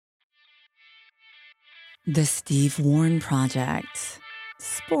The Steve Warren Project.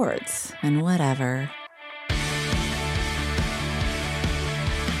 Sports and whatever.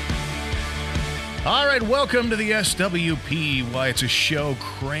 All right, welcome to the SWP. Why, it's a show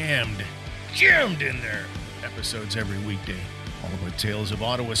jammed in there. Episodes every weekday. All about tales of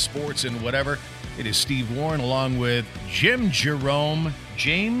Ottawa sports and whatever. It is Steve Warren along with Jim Jerome.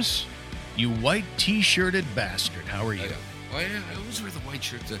 James, you white T-shirted bastard. How are you? Oh, yeah, I always wear the white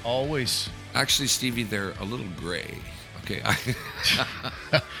shirt. Always. Actually, Stevie, they're a little gray. Okay.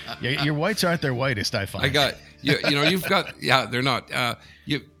 Your whites aren't their whitest, I find. I got, you've got, they're not.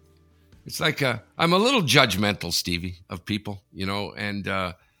 It's like I'm a little judgmental, Stevie, of people, and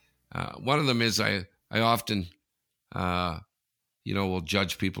one of them is I often, will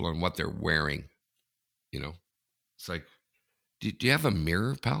judge people on what they're wearing. It's like, do you have a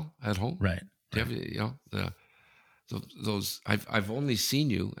mirror, pal, at home? Right. Do you have, those I've only seen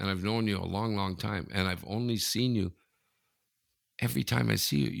you, and I've known you a long, long time, and I've only seen you every time I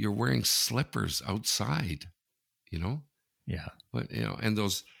see you, you're wearing slippers outside, Yeah. But and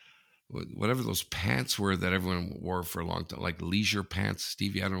those whatever those pants were that everyone wore for a long time, like leisure pants,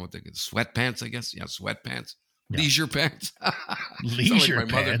 Stevie. I don't know what they get. Sweatpants, I guess. Yeah, sweatpants. Yeah. Leisure pants. Leisure like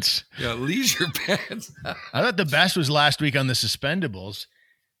pants. Yeah, leisure pants. I thought the best was last week on the Suspendables.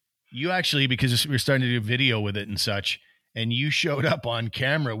 You actually, because we were starting to do video with it and such, and you showed up on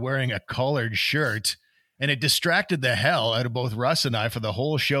camera wearing a collared shirt, and it distracted the hell out of both Russ and I for the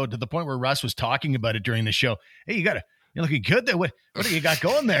whole show, to the point where Russ was talking about it during the show. Hey, you're looking good there. What do you got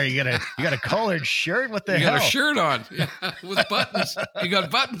going there? You got a collared shirt? What the hell? You got a shirt on with buttons. You got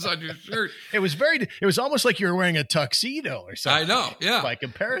buttons on your shirt. It was almost like you were wearing a tuxedo or something. I know, yeah. By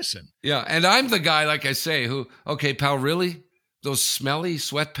comparison. Yeah, and I'm the guy, like I say, who, okay, pal, really? Those smelly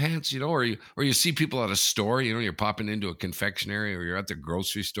sweatpants, or you see people at a store, you're popping into a confectionery or you're at the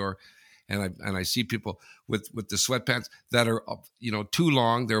grocery store, and I see people with the sweatpants that are, too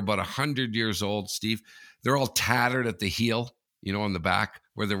long. They're about 100 years old, Steve. They're all tattered at the heel, on the back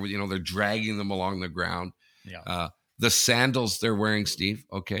where they're dragging them along the ground. Yeah. The sandals they're wearing, Steve.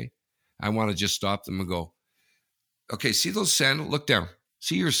 Okay. I want to just stop them and go, okay, see those sandals? Look down.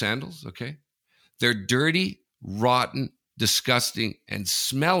 See your sandals. Okay. They're dirty, rotten, disgusting, and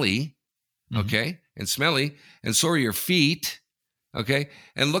smelly. Okay. And smelly. And so are your feet. Okay.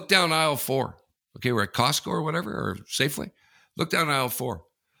 And look down aisle 4. Okay. We're at Costco or whatever, or Safeway. Look down aisle 4.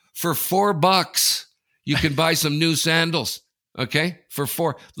 For $4, you can buy some new sandals. Okay. For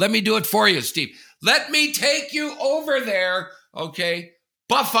 $4. Let me do it for you, Steve. Let me take you over there. Okay.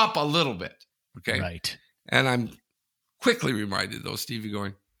 Buff up a little bit. Okay. Right. And I'm quickly reminded, though, Stevie,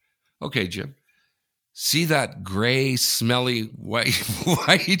 going, okay, Jim, see that gray, smelly, white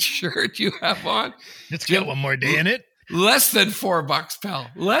shirt you have on? It's got one more day in it. Less than $4, pal.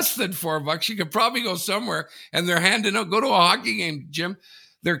 Less than $4. You could probably go somewhere, and they're handing out. Go to a hockey game, Jim.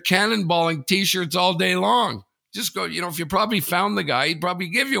 They're cannonballing T-shirts all day long. Just go. If you probably found the guy, he'd probably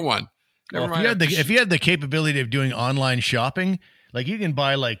give you one. Well, if you had the capability of doing online shopping, like you can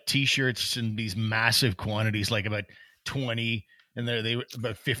buy like T-shirts in these massive quantities, like about 20, and they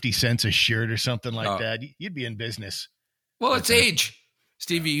about 50 cents a shirt or something like that. You'd be in business. Well, it's age,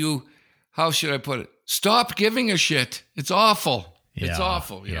 Stevie. How should I put it? Stop giving a shit. It's awful. Yeah, it's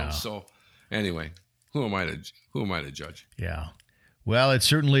awful. You know. So anyway, who am I to judge? Yeah. Well, it's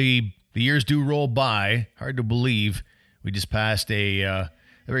certainly, the years do roll by. Hard to believe. We just passed a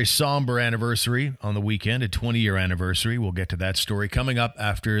very somber anniversary on the weekend, a 20-year anniversary. We'll get to that story coming up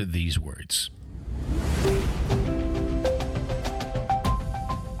after these words.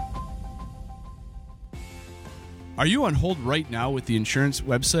 Are you on hold right now with the insurance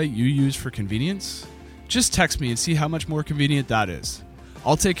website you use for convenience? Just text me and see how much more convenient that is.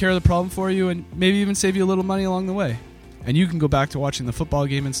 I'll take care of the problem for you and maybe even save you a little money along the way. And you can go back to watching the football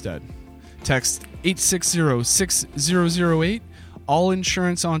game instead. Text 860-6008, All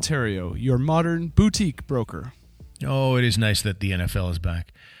Insurance Ontario, your modern boutique broker. Oh, it is nice that the NFL is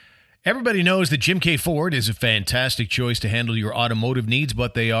back. Everybody knows that Jim K. Ford is a fantastic choice to handle your automotive needs,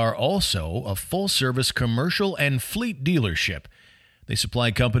 but they are also a full-service commercial and fleet dealership. They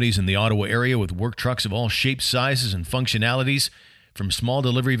supply companies in the Ottawa area with work trucks of all shapes, sizes, and functionalities, from small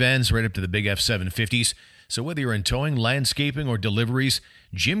delivery vans right up to the big F-750s. So whether you're in towing, landscaping, or deliveries,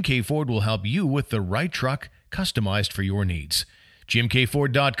 Jim K. Ford will help you with the right truck customized for your needs.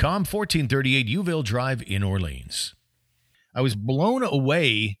 JimKFord.com, 1438 Uville Drive in Orleans. I was blown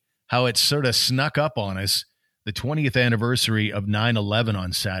away how it sort of snuck up on us, the 20th anniversary of 9/11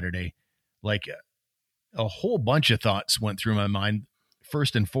 on Saturday. Like a whole bunch of thoughts went through my mind.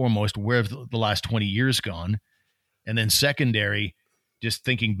 First and foremost, where have the last 20 years gone? And then secondary, just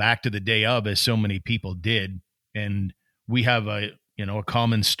thinking back to the day of, as so many people did. And we have a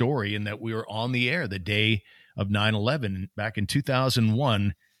common story in that we were on the air the day of 9/11 back in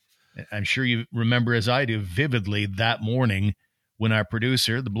 2001. I'm sure you remember, as I do, vividly that morning when our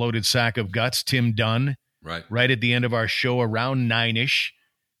producer, the bloated sack of guts, Tim Dunn, right at the end of our show around 9-ish,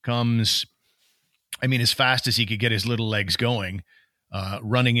 comes, as fast as he could get his little legs going,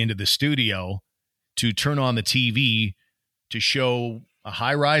 running into the studio to turn on the TV to show a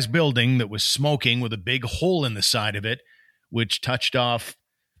high-rise building that was smoking with a big hole in the side of it, which touched off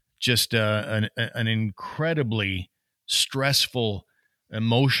just an incredibly stressful,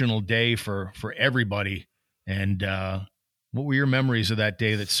 emotional day for everybody. And what were your memories of that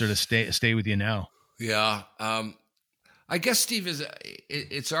day that sort of stay with you now? Yeah. I guess, Steve,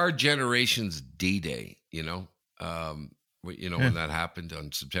 it's our generation's D-Day, when that happened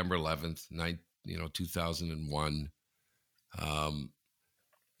on September 11th, 2001.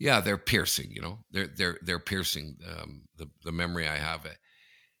 They're piercing, they're piercing, the memory I have.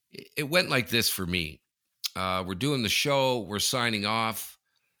 It went like this for me. We're doing the show, we're signing off.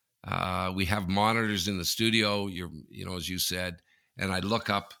 We have monitors in the studio, as you said, and I look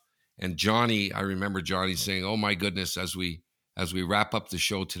up, and I remember Johnny saying, "Oh my goodness, as we wrap up the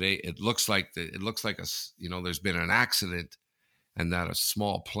show today, it looks like there's been an accident, and that a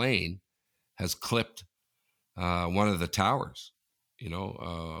small plane has clipped one of the towers,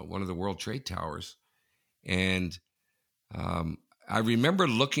 one of the World Trade Towers." And I remember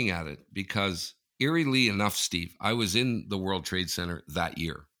looking at it because, eerily enough, Steve, I was in the World Trade Center that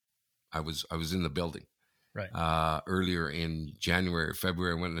year. I was in the building. Right. Earlier in January or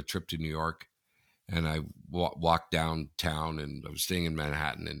February, I went on a trip to New York, and I walked downtown, and I was staying in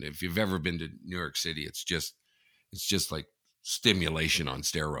Manhattan. And if you've ever been to New York City, it's just like stimulation on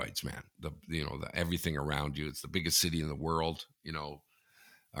steroids, man. The everything around you. It's the biggest city in the world,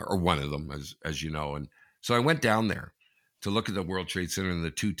 or one of them, as you know. And so I went down there to look at the World Trade Center and the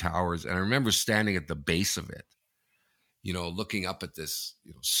two towers, and I remember standing at the base of it, looking up at this,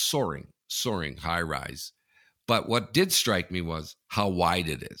 soaring high rise. But what did strike me was how wide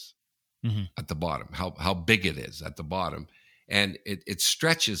it is at the bottom, how big it is at the bottom. And it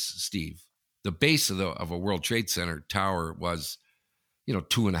stretches, Steve. The base of a World Trade Center tower was,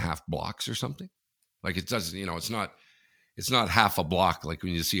 2.5 blocks or something. Like it doesn't, it's not half a block like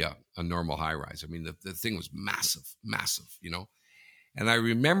when you see a normal high rise. The thing was massive, And I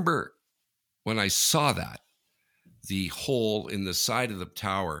remember when I saw that, the hole in the side of the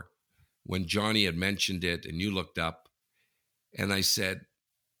tower, when Johnny had mentioned it and you looked up, and I said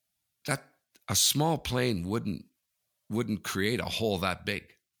that a small plane wouldn't create a hole that big.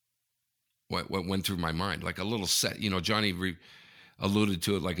 What went through my mind, like a little set, Johnny alluded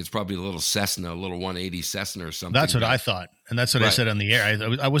to it like it's probably a little Cessna, a little 180 Cessna or something. That's what I thought, and that's what I said on the air.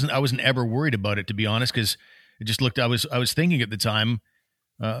 I wasn't ever worried about it, to be honest, because it just looked. I was thinking at the time,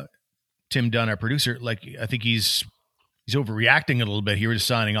 Tim Dunn, our producer, like I think he's overreacting a little bit here. We're just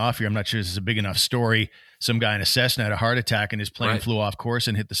signing off here. I'm not sure this is a big enough story. Some guy in a Cessna had a heart attack and his plane flew off course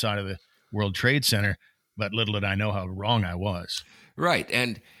and hit the side of the World Trade Center. But little did I know how wrong I was. Right,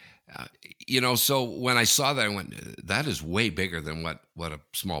 and. So when I saw that, I went, that is way bigger than what a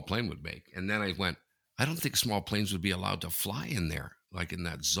small plane would make. And then I went, I don't think small planes would be allowed to fly in there, like in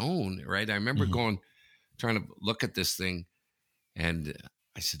that zone, right? I remember trying to look at this thing, and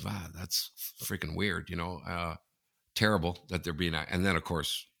I said, wow, that's freaking weird, terrible that they're being, and then of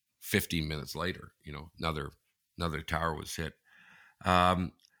course, 15 minutes later, another tower was hit.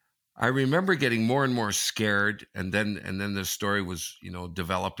 I remember getting more and more scared, and then the story was,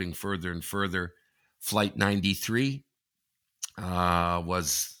 developing further and further. Flight 93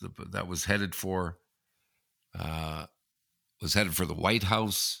 was headed for the White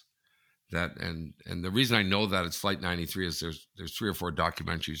House. And the reason I know that it's Flight 93 is there's 3 or 4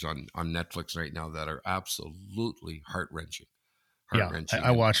 documentaries on Netflix right now that are absolutely heart-wrenching. Yeah,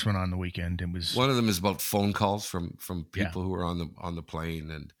 I watched one on the weekend. It was, one of them is about phone calls from people who were on the plane,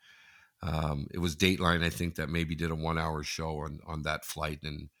 and it was Dateline, I think, that maybe did a 1-hour show on that flight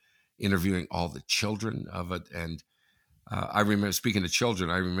and interviewing all the children of it. And I remember, speaking of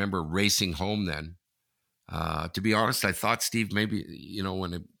children, I remember racing home then. To be honest, I thought, Steve, maybe,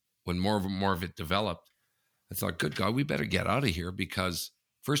 when more of it developed, I thought, good God, we better get out of here, because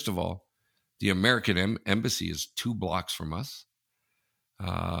first of all, the American embassy is 2 blocks from us.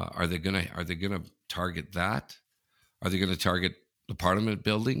 Are they gonna target that? Are they going to target the Parliament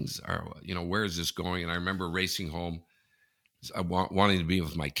buildings? Or, where is this going? And I remember racing home, wanting to be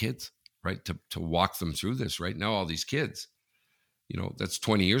with my kids, right? To walk them through this. Right now, all these kids, that's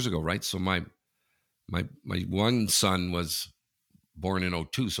 20 years ago, right? So my one son was born in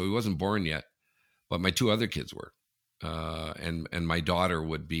 02, so he wasn't born yet, but my two other kids were. And my daughter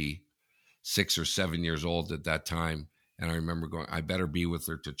would be 6 or 7 years old at that time. And I remember going, I better be with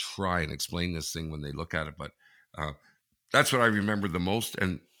her to try and explain this thing when they look at it. But that's what I remember the most.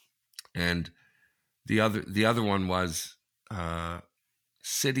 And the other one was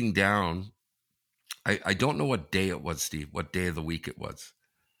sitting down. I don't know what day it was, Steve, what day of the week it was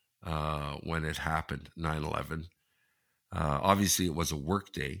when it happened, 9/11. Obviously, it was a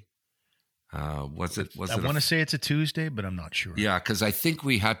work day. Was it? I want to say it's a Tuesday, but I'm not sure. Yeah, because I think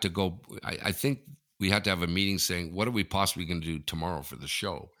we had to go. I think we had to have a meeting saying, what are we possibly going to do tomorrow for the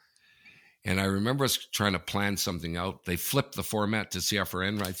show? And I remember us trying to plan something out. They flipped the format to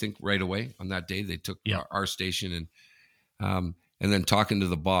CFRN, I think, right away on that day. They took our station and then talking to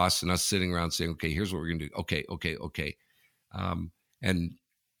the boss and us sitting around saying, okay, here's what we're going to do. Okay.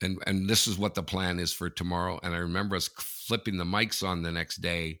 And this is what the plan is for tomorrow. And I remember us flipping the mics on the next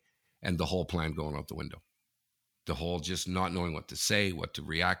day and the whole plan going out the window. The whole just not knowing what to say, what to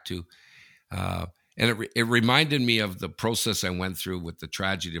react to. And it reminded me of the process I went through with the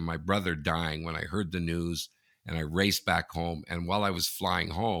tragedy of my brother dying when I heard the news and I raced back home. And while I was flying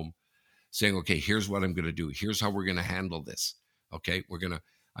home, saying, okay, here's what I'm going to do. Here's how we're going to handle this. Okay,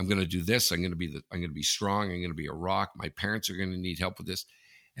 I'm going to do this. I'm going to be strong. I'm going to be a rock. My parents are going to need help with this.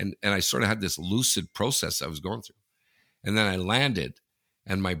 And I sort of had this lucid process I was going through. And then I landed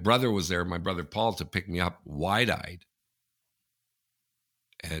and my brother was there, my brother Paul, to pick me up wide-eyed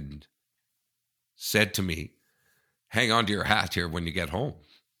and said to me, hang on to your hat here when you get home.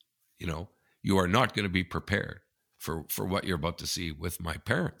 You know, you are not going to be prepared for what you're about to see with my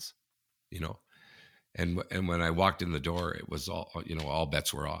parents, you know. And when I walked in the door, it was all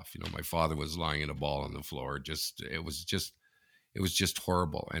bets were off. You know, my father was lying in a ball on the floor. It was just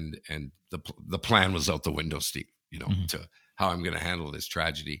horrible. And the plan was out the window, Steve, you know, to how I'm going to handle this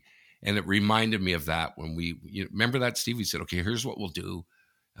tragedy. And it reminded me of that when remember that, Steve? We said, okay, here's what we'll do.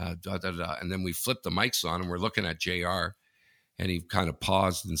 And then we flipped the mics on and we're looking at JR and he kind of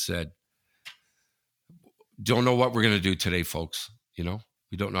paused and said, don't know what we're going to do today, folks. You know,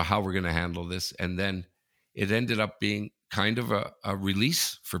 we don't know how we're going to handle this. And then it ended up being kind of a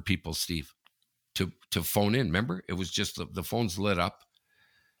release for people, Steve, to phone in. Remember, it was just the phones lit up.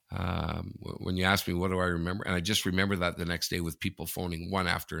 When you asked me, what do I remember? And I just remember that the next day with people phoning one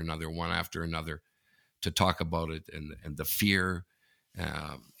after another to talk about it and the fear,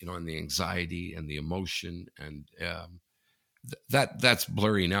 and the anxiety and the emotion. And that's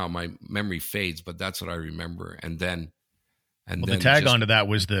blurry now. My memory fades, but that's what I remember. And then the tag onto that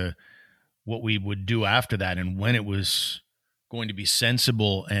was what we would do after that and when it was going to be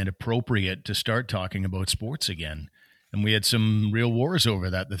sensible and appropriate to start talking about sports again. And we had some real wars over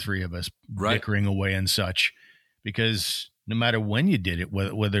that, the three of us bickering away and such, because no matter when you did it,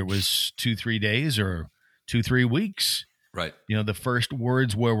 whether it was 2-3 days or 2-3 weeks, right? You know, the first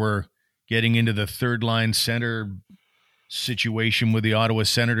words where we're getting into the third line center situation with the Ottawa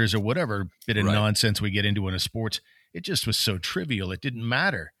Senators or whatever bit of nonsense we get into in a sports, it just was so trivial. It didn't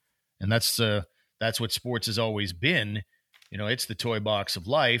matter. And that's what sports has always been. You know, it's the toy box of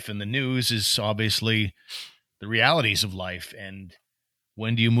life, and the news is obviously the realities of life. And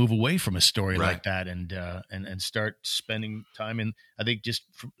when do you move away from a story like that and start spending time in? I think just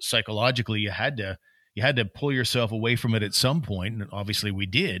psychologically, you had to pull yourself away from it at some point, and obviously we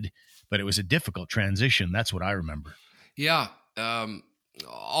did. But it was a difficult transition. That's what I remember. Yeah,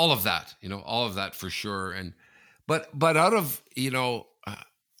 all of that for sure. And but out of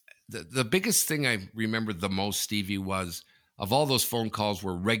the biggest thing I remembered the most, Stevie, was of all those phone calls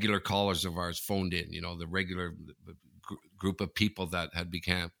were regular callers of ours phoned in, you know, the regular group of people that had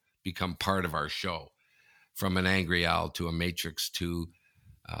become part of our show, from an Angry Al to a Matrix to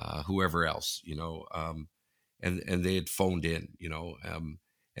whoever else, you know, and they had phoned in, you know,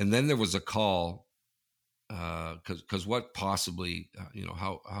 and then there was a call because what possibly,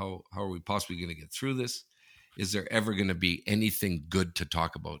 how are we possibly going to get through this? Is there ever going to be anything good to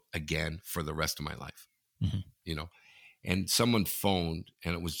talk about again for the rest of my life? Mm-hmm. You know, and someone phoned,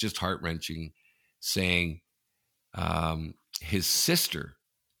 and it was just heart-wrenching, saying his sister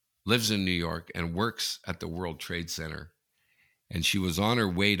lives in New York and works at the World Trade Center, and she was on her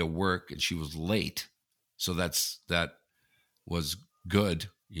way to work and she was late. So that was good.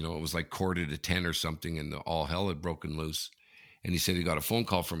 You know, it was like 9:45 or something, and all hell had broken loose. And he said he got a phone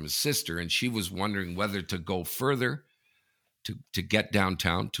call from his sister, and she was wondering whether to go further to get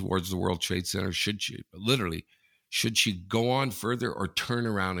downtown towards the World Trade Center. Should she go on further or turn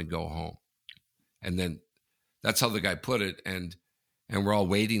around and go home? And then that's how the guy put it. And we're all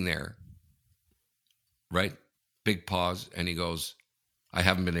waiting there, right? Big pause. And he goes, I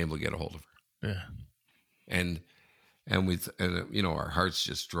haven't been able to get a hold of her. Yeah. And our hearts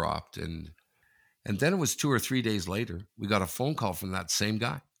just dropped. And then it was 2 or 3 days later, we got a phone call from that same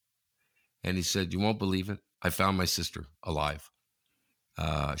guy. And he said, "You won't believe it. I found my sister alive.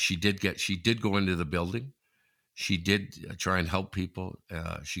 She did go into the building. She did try and help people.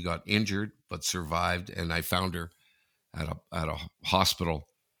 She got injured, but survived. And I found her at a hospital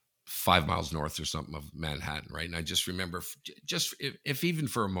 5 miles north or something of Manhattan, right?" And I just remember, if even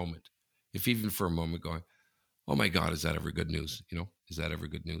for a moment going, "Oh my God, is that ever good news? Is that ever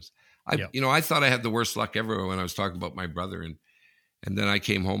good news?" I thought I had the worst luck ever when I was talking about my brother. And then I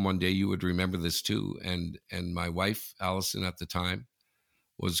came home one day, you would remember this too. And my wife, Allison, at the time,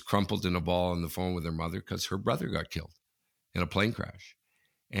 was crumpled in a ball on the phone with her mother because her brother got killed in a plane crash.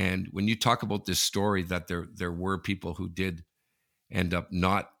 And when you talk about this story, that there were people who did end up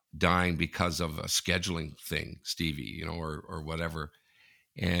not dying because of a scheduling thing, Stevie, or whatever.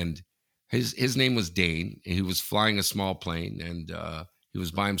 And his name was Dane. He was flying a small plane, and he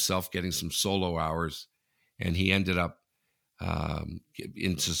was by himself getting some solo hours, and he ended up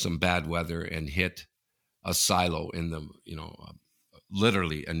into some bad weather and hit a silo in the,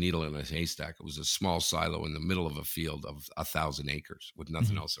 literally a needle in a haystack. It was a small silo in the middle of a field of 1,000 acres with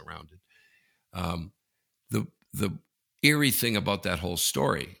nothing else around it. The eerie thing about that whole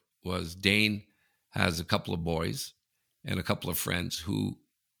story was Dane has a couple of boys and a couple of friends who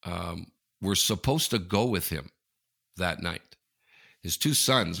were supposed to go with him that night. His 2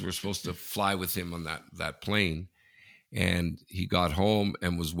 sons were supposed to fly with him on that plane, and he got home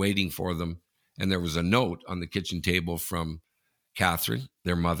and was waiting for them. And there was a note on the kitchen table from Catherine,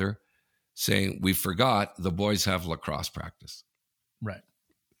 their mother, saying, "We forgot the boys have lacrosse practice. Right.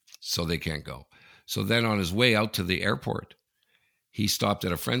 So they can't go." So then on his way out to the airport, he stopped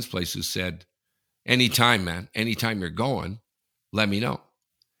at a friend's place who said, "Anytime, man, anytime you're going, let me know."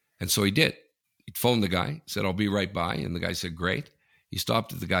 And so he did. He phoned the guy, said, "I'll be right by." And the guy said, "Great." He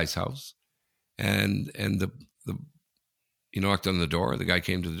stopped at the guy's house, and he knocked on the door. The guy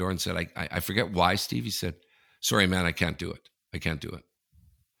came to the door and said, I forget why, Steve. He said, "Sorry, man, I can't do it. I can't do it."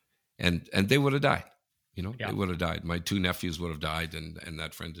 And they would have died. They would have died. My 2 nephews would have died, and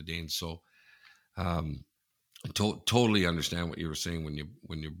that friend of Dane's. So I totally understand what you were saying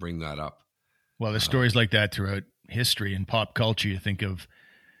when you bring that up. Well, there's stories like that throughout history and pop culture. You think of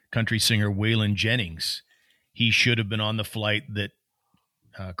country singer Waylon Jennings. He should have been on the flight that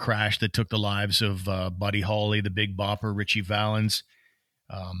crash that took the lives of Buddy Holly, the Big Bopper, Richie Valens,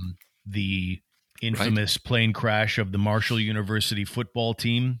 the infamous plane crash of the Marshall University football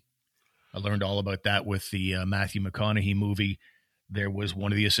team. I learned all about that with the Matthew McConaughey movie. There was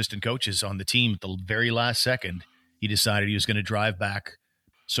one of the assistant coaches on the team at the very last second. He decided he was going to drive back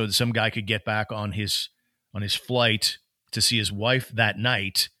so that some guy could get back on his flight to see his wife that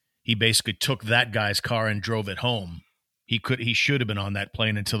night. He basically took that guy's car and drove it home. He should have been on that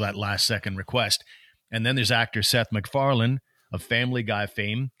plane until that last second request. And then there's actor Seth MacFarlane of Family Guy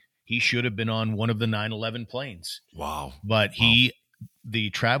fame. He should have been on one of the 9/11 planes. Wow. But the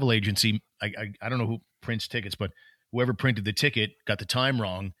travel agency, I don't know who prints tickets, but whoever printed the ticket got the time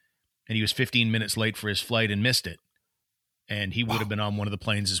wrong, and he was 15 minutes late for his flight and missed it. And he would have been on one of the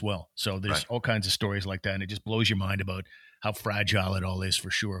planes as well. So there's all kinds of stories like that, and it just blows your mind about how fragile it all is,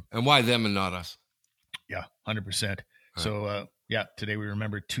 for sure. And why them and not us? Yeah, 100%. So, today we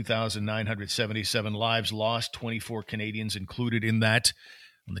remember 2,977 lives lost, 24 Canadians included in that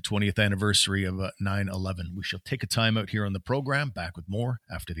on the 20th anniversary of 9/11. We shall take a time out here on the program. Back with more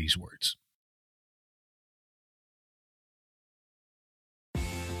after these words.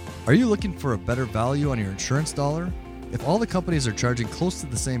 Are you looking for a better value on your insurance dollar? If all the companies are charging close to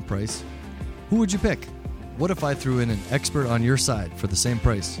the same price, who would you pick? What if I threw in an expert on your side for the same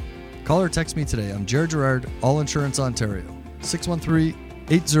price? Call or text me today. I'm Jared Gerard, All Insurance Ontario,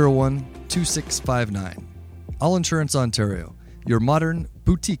 613-801-2659. All Insurance Ontario, your modern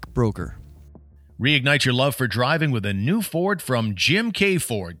boutique broker. Reignite your love for driving with a new Ford from Jim K.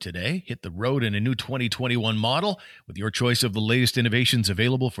 Ford today. Hit the road in a new 2021 model with your choice of the latest innovations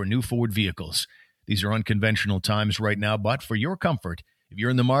available for new Ford vehicles. These are unconventional times right now, but for your comfort, if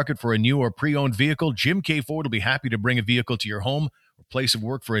you're in the market for a new or pre-owned vehicle, Jim K. Ford will be happy to bring a vehicle to your home or place of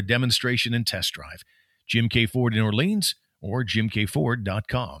work for a demonstration and test drive. Jim K. Ford in Orleans or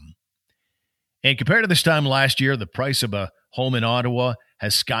jimkford.com. And compared to this time last year, the price of a home in Ottawa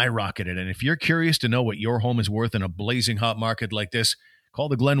has skyrocketed. And if you're curious to know what your home is worth in a blazing hot market like this, call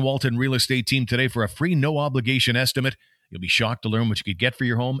the Glenn Walton Real Estate Team today for a free no-obligation estimate. You'll be shocked to learn what you could get for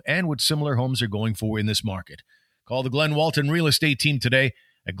your home and what similar homes are going for in this market. Call the Glenn Walton Real Estate Team today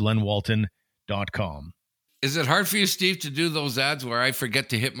at glenwalton.com. Is it hard for you, Steve, to do those ads where I forget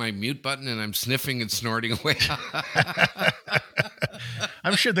to hit my mute button and I'm sniffing and snorting away?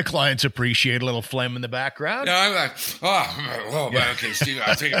 I'm sure the clients appreciate a little phlegm in the background. No, I'm like, okay, Steve,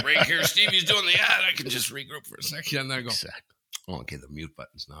 I'll take a break here. Stevie's doing the ad. I can just regroup for a second. And then I go, Exactly. okay, the mute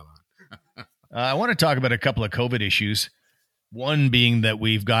button's not on. I want to talk about a couple of COVID issues. One being that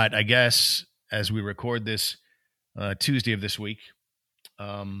we've got, I guess, as we record this Tuesday of this week,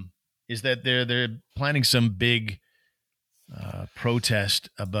 is that they're planning some big protest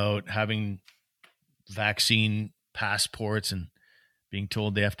about having vaccine passports and being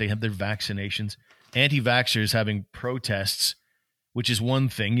told they have to have their vaccinations. Anti-vaxxers having protests, which is one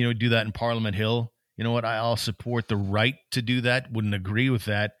thing. Do that in Parliament Hill. You know what? I'll support the right to do that. Wouldn't agree with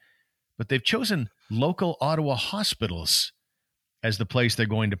that. But they've chosen local Ottawa hospitals as the place they're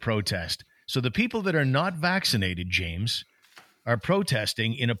going to protest. So the people that are not vaccinated, James, are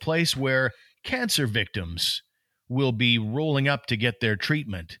protesting in a place where cancer victims will be rolling up to get their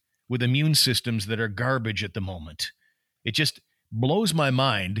treatment with immune systems that are garbage at the moment. It just blows my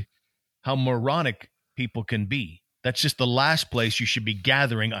mind how moronic people can be. That's just the last place you should be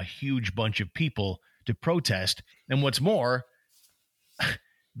gathering a huge bunch of people to protest. And what's more,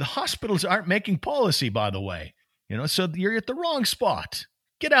 the hospitals aren't making policy, by the way. So you're at the wrong spot.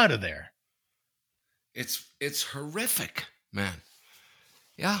 Get out of there. It's horrific, man.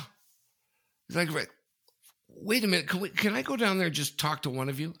 Yeah. It's like, wait a minute. Can I go down there and just talk to one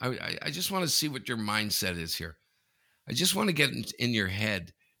of you? I just want to see what your mindset is here. I just want to get in your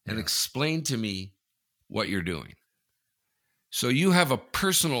head and explain to me what you're doing. So you have a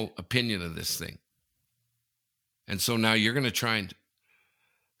personal opinion of this thing. And so now you're going to try and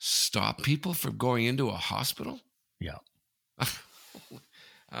stop people from going into a hospital? Yeah.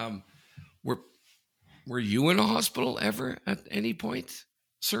 Were you in a hospital ever at any point,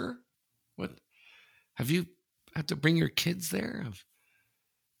 sir? What? Have you had to bring your kids there?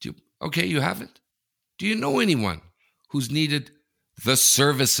 Okay, you haven't. Do you know anyone who's needed the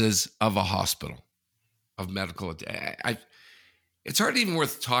services of a hospital, of medical? It's hardly even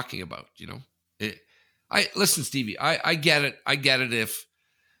worth talking about, Listen, Stevie, I get it. I get it if,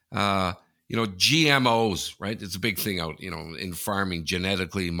 GMOs, right? It's a big thing out, in farming,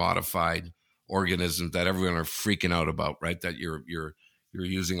 genetically modified organisms that everyone are freaking out about, right? That you're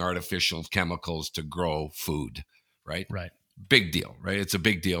using artificial chemicals to grow food, right? Right. Big deal, right? It's a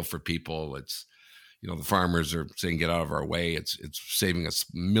big deal for people. It's, the farmers are saying, get out of our way. It's saving us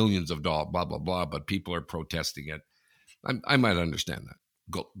millions of dollars, blah, blah, blah. But people are protesting it. I might understand that.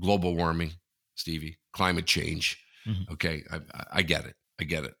 Global warming, Stevie, climate change. Mm-hmm. Okay. I get it. I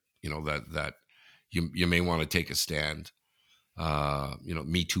get it. That you may want to take a stand.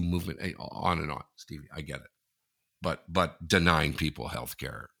 Me Too movement, on and on, Stevie. I get it. But denying people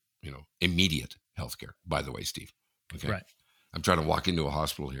healthcare, immediate healthcare, by the way, Steve. Okay. Right. I'm trying to walk into a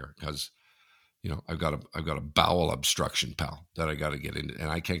hospital here because, I've got a bowel obstruction, pal, that I got to get in,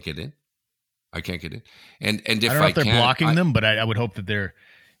 and I can't get in. And if I don't know if they're blocking them, but I would hope that they're,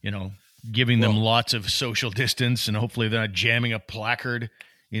 giving them lots of social distance, and hopefully they're not jamming a placard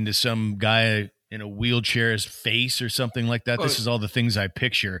into some guy in a wheelchair's face or something like that. This is all the things I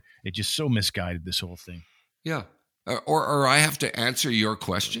picture. It's just so misguided, this whole thing. Yeah. Or I have to answer your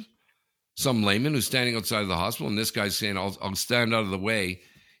question. Some layman who's standing outside of the hospital, and this guy's saying, I'll stand out of the way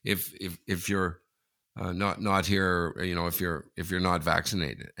if you're not here, if you're not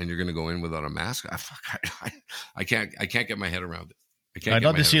vaccinated and you're going to go in without a mask. I can't get my head around it. I'd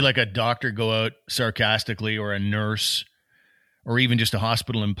love to see like a doctor go out sarcastically, or a nurse, or even just a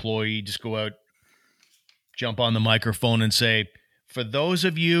hospital employee just go out, jump on the microphone and say, for those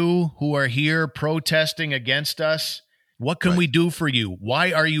of you who are here protesting against us, what can we do for you?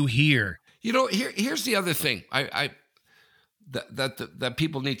 Why are you here? Here's the other thing that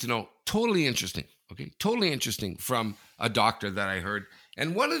people need to know. Totally interesting. Okay. Totally interesting from a doctor that I heard.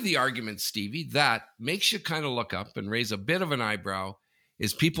 And one of the arguments, Stevie, that makes you kind of look up and raise a bit of an eyebrow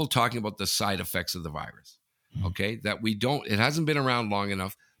is people talking about the side effects of the virus. Okay. That it hasn't been around long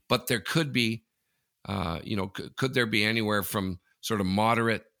enough, but there could be, could there be anywhere from sort of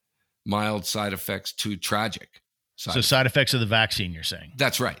moderate, mild side effects to tragic side effects of the vaccine, you're saying?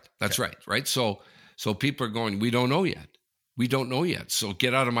 That's right. That's right. Right. So people are going, we don't know yet. We don't know yet. So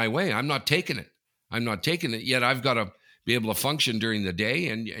get out of my way. I'm not taking it. Yet I've got to be able to function during the day,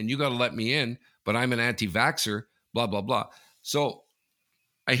 and you got to let me in, but I'm an anti-vaxxer, blah, blah, blah. So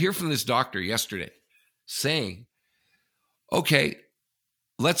I hear from this doctor yesterday saying, okay,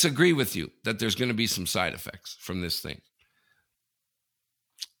 let's agree with you that there's going to be some side effects from this thing.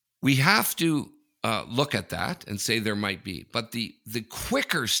 We have to look at that and say there might be. But the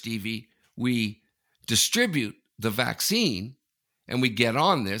quicker, Stevie, we distribute the vaccine and we get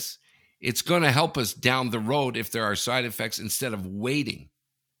on this, it's going to help us down the road if there are side effects instead of waiting.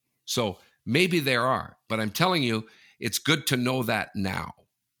 So maybe there are, but I'm telling you, it's good to know that now.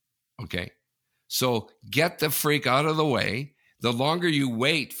 Okay? So get the freak out of the way. The longer you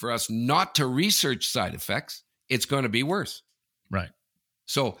wait for us not to research side effects, it's going to be worse. Right.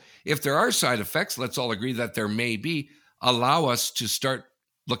 So if there are side effects, let's all agree that there may be. Allow us to start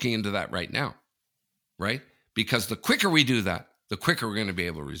looking into that right now, right? Because the quicker we do that, the quicker we're going to be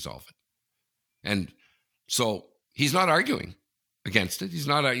able to resolve it. And so he's not arguing against it. He's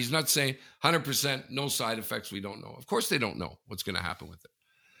not saying 100% no side effects. We don't know. Of course, they don't know what's going to happen with it.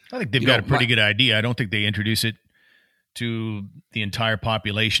 I think they've got a pretty good idea. I don't think they introduce it to the entire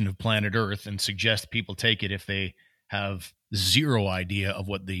population of planet Earth and suggest people take it if they have zero idea of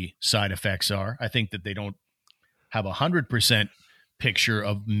what the side effects are. I think that they don't have 100% picture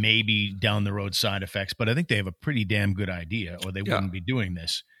of maybe down the road side effects, but I think they have a pretty damn good idea, or they wouldn't be doing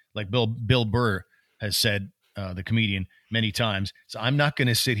this. Like Bill Burr has said, the comedian, many times. So I'm not going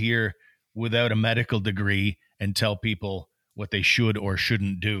to sit here without a medical degree and tell people what they should or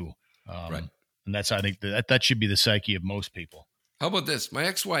shouldn't do. Right. And that's, I think that should be the psyche of most people. How about this? My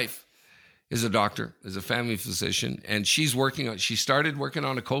ex-wife is a doctor, is a family physician, and she started working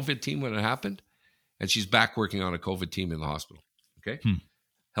on a COVID team when it happened, and she's back working on a COVID team in the hospital. Okay.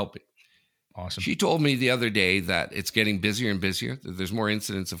 Helping. Awesome. She told me the other day that it's getting busier and busier. There's more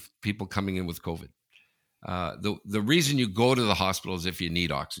incidents of people coming in with COVID. The reason you go to the hospital is if you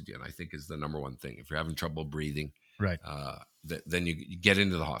need oxygen, I think, is the number one thing. If you're having trouble breathing, right, then you get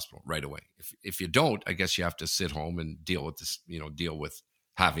into the hospital right away. If you don't, I guess you have to sit home and deal with this, deal with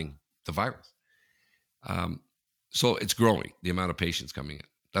having the virus. So it's growing, the amount of patients coming in.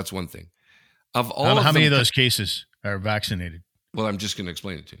 That's one thing. How many of those cases are vaccinated? Well, I'm just going to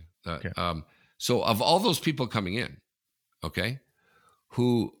explain it to you. Okay. So of all those people coming in, okay,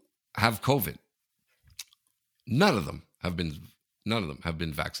 who have COVID, none of them have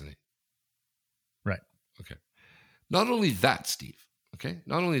been vaccinated. Right. Okay. Not only that, Steve, okay?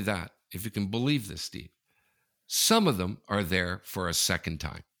 Not only that, if you can believe this, Steve, some of them are there for a second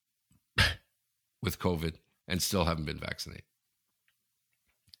time with COVID and still haven't been vaccinated.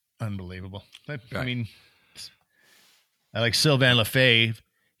 Unbelievable. Right. I mean, I like Sylvain Lefebvre.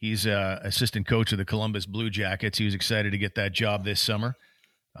 He's assistant coach of the Columbus Blue Jackets. He was excited to get that job this summer.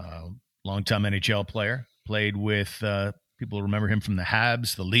 Longtime NHL player. Played with people remember him from the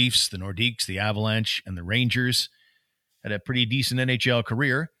Habs, the Leafs, the Nordiques, the Avalanche, and the Rangers. Had a pretty decent NHL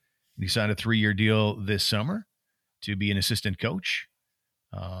career. He signed a 3-year deal this summer to be an assistant coach.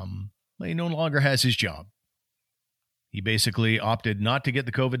 But he no longer has his job. He basically opted not to get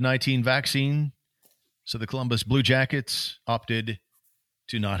the COVID-19 vaccine, so the Columbus Blue Jackets opted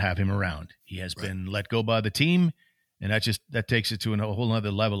to not have him around. He has been let go by the team, and that takes it to a whole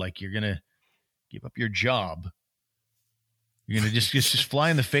other level. Like, you're going to give up your job. You're going to just fly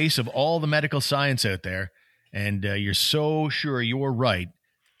in the face of all the medical science out there, and you're so sure you're right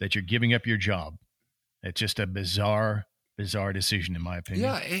that you're giving up your job. It's just a bizarre decision, in my opinion.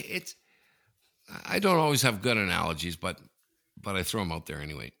 Yeah, I don't always have good analogies, but I throw them out there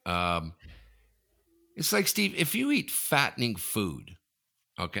anyway. It's like, Steve, if you eat fattening food,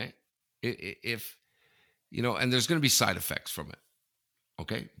 okay, if and there's going to be side effects from it,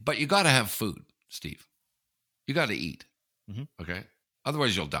 okay, but you got to have food, Steve. You got to eat, okay?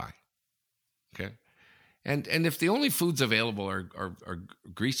 Otherwise, you'll die, okay? And if the only foods available are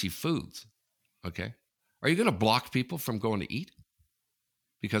greasy foods, okay, are you going to block people from going to eat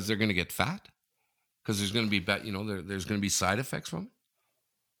because they're going to get fat? Because there's going to be, there's going to be side effects from it?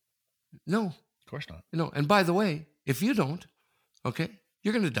 No. Of course not. And by the way, if you don't, okay,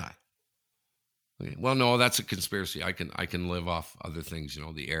 you're going to die. Okay. Well, no, that's a conspiracy. I can live off other things.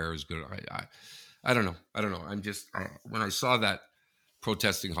 The air is good. I don't know. I'm just, when I saw that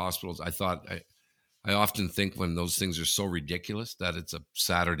protesting hospitals, I thought, I often think when those things are so ridiculous that it's a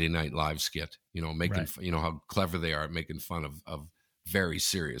Saturday Night Live skit, making, how clever they are at making fun of very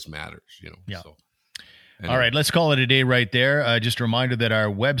serious matters, Yeah. So. All right, let's call it a day right there. Just a reminder that our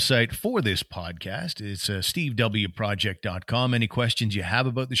website for this podcast is stevewproject.com. Any questions you have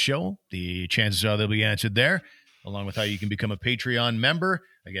about the show, the chances are they'll be answered there, along with how you can become a Patreon member.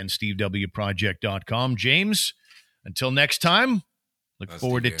 Again, stevewproject.com. James, until next time, look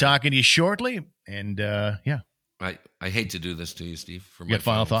forward to talking to you shortly. And, yeah. I hate to do this to you, Steve. For my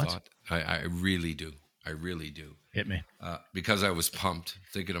final thoughts? I really do. Hit me. Because I was pumped,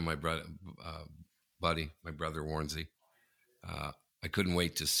 thinking of my brother. My brother Warnsey. I couldn't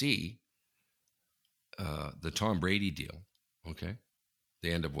wait to see the Tom Brady deal. Okay, they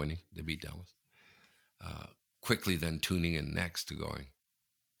end up winning. They beat Dallas. quickly then tuning in next to going,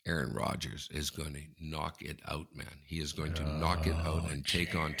 Aaron Rodgers is going to knock it out, man. He is going to knock it out and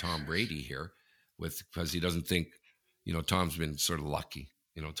take on Tom Brady here because he doesn't think, Tom's been sort of lucky.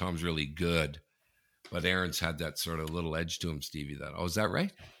 Tom's really good, but Aaron's had that sort of little edge to him, Stevie. Is that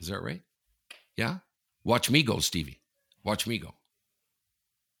right? Is that right? Yeah? Watch me go, Stevie. Watch me go.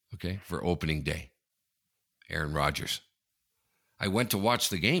 Okay? For opening day. Aaron Rodgers. I went to watch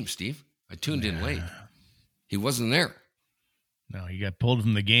the game, Steve. I tuned in late. He wasn't there. No, he got pulled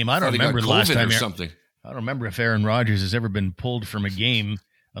from the game. I don't remember the last time. Or something. I don't remember if Aaron Rodgers has ever been pulled from a game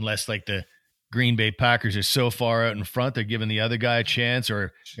unless like the Green Bay Packers are so far out in front they're giving the other guy a chance,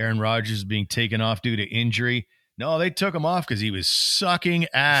 or Aaron Rodgers is being taken off due to injury. No, they took him off because he was sucking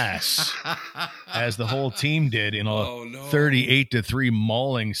ass, as the whole team did in a 38-3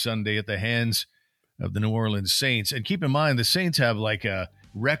 mauling Sunday at the hands of the New Orleans Saints. And keep in mind, the Saints have like a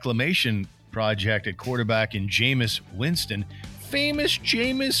reclamation project at quarterback in Jameis Winston. Famous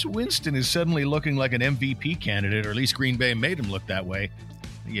Jameis Winston is suddenly looking like an MVP candidate, or at least Green Bay made him look that way.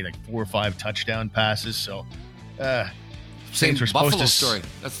 He had like 4 or 5 touchdown passes. So, same Buffalo story.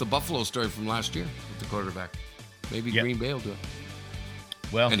 That's the Buffalo story from last year with the quarterback. Maybe Green Bay will do it.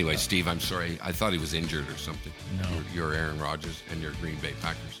 Well, anyway, Steve, I'm sorry. I thought he was injured or something. No, you're Aaron Rodgers and your Green Bay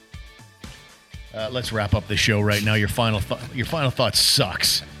Packers. Let's wrap up the show right now. Your final thought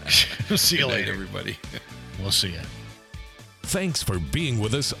sucks. See you later, everybody. We'll see you. Thanks for being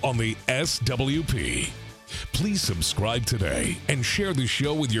with us on the SWP. Please subscribe today and share the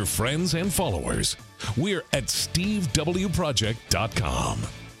show with your friends and followers. We're at stevewproject.com.